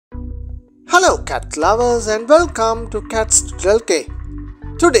Hello cat lovers and welcome to Cat's Tutorial K.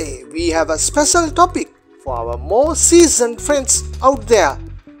 Today we have a special topic for our more seasoned friends out there.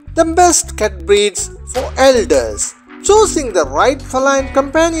 The best cat breeds for elders. Choosing the right feline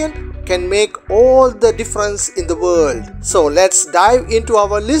companion can make all the difference in the world. So let's dive into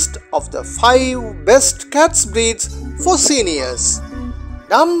our list of the 5 best cats breeds for seniors.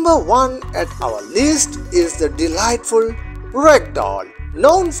 Number 1 at our list is the delightful Ragdoll.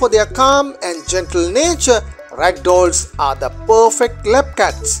 Known for their calm and gentle nature, Ragdolls are the perfect lap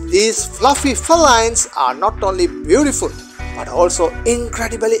cats. These fluffy felines are not only beautiful but also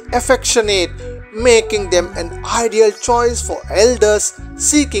incredibly affectionate, making them an ideal choice for elders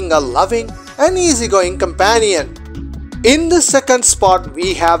seeking a loving and easygoing companion. In the second spot,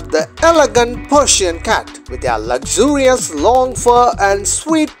 we have the elegant Persian cat. With their luxurious long fur and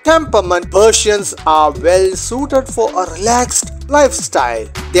sweet temperament, Persians are well suited for a relaxed lifestyle.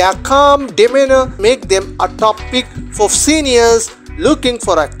 Their calm demeanor make them a top pick for seniors looking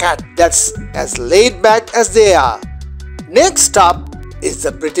for a cat that's as laid back as they are. Next up is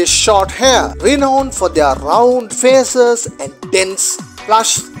the British Shorthair, renowned for their round faces and dense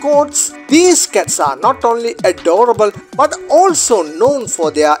plush coats. These cats are not only adorable but also known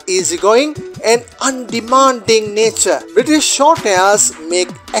for their easygoing and undemanding nature. British Shorthairs make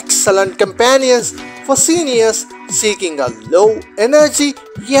excellent companions for seniors seeking a low energy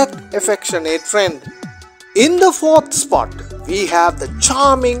yet affectionate friend. In the fourth spot, we have the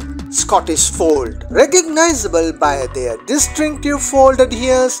charming Scottish Fold. Recognizable by their distinctive folded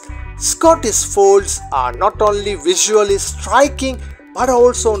ears, Scottish Folds are not only visually striking but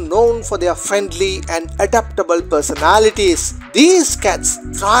also known for their friendly and adaptable personalities. These cats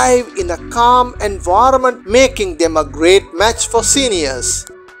thrive in a calm environment, making them a great match for seniors.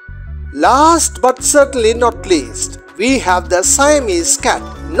 Last but certainly not least, we have the Siamese cat.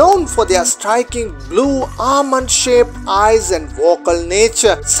 Known for their striking blue almond-shaped eyes and vocal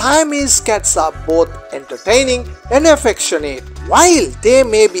nature, Siamese cats are both entertaining and affectionate. While they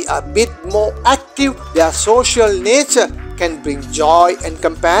may be a bit more active, their social nature can bring joy and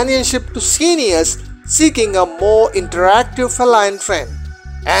companionship to seniors seeking a more interactive feline friend.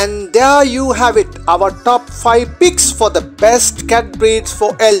 And there you have it, our top 5 picks for the best cat breeds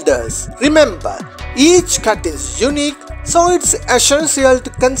for elders. Remember, each cat is unique, so it's essential to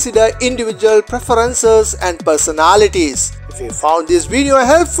consider individual preferences and personalities. If you found this video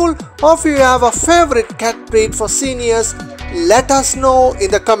helpful or if you have a favorite cat breed for seniors, let us know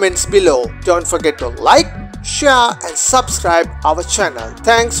in the comments below. Don't forget to like, share and subscribe our channel.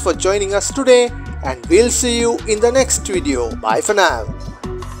 Thanks for joining us today and we'll see you in the next video. Bye for now.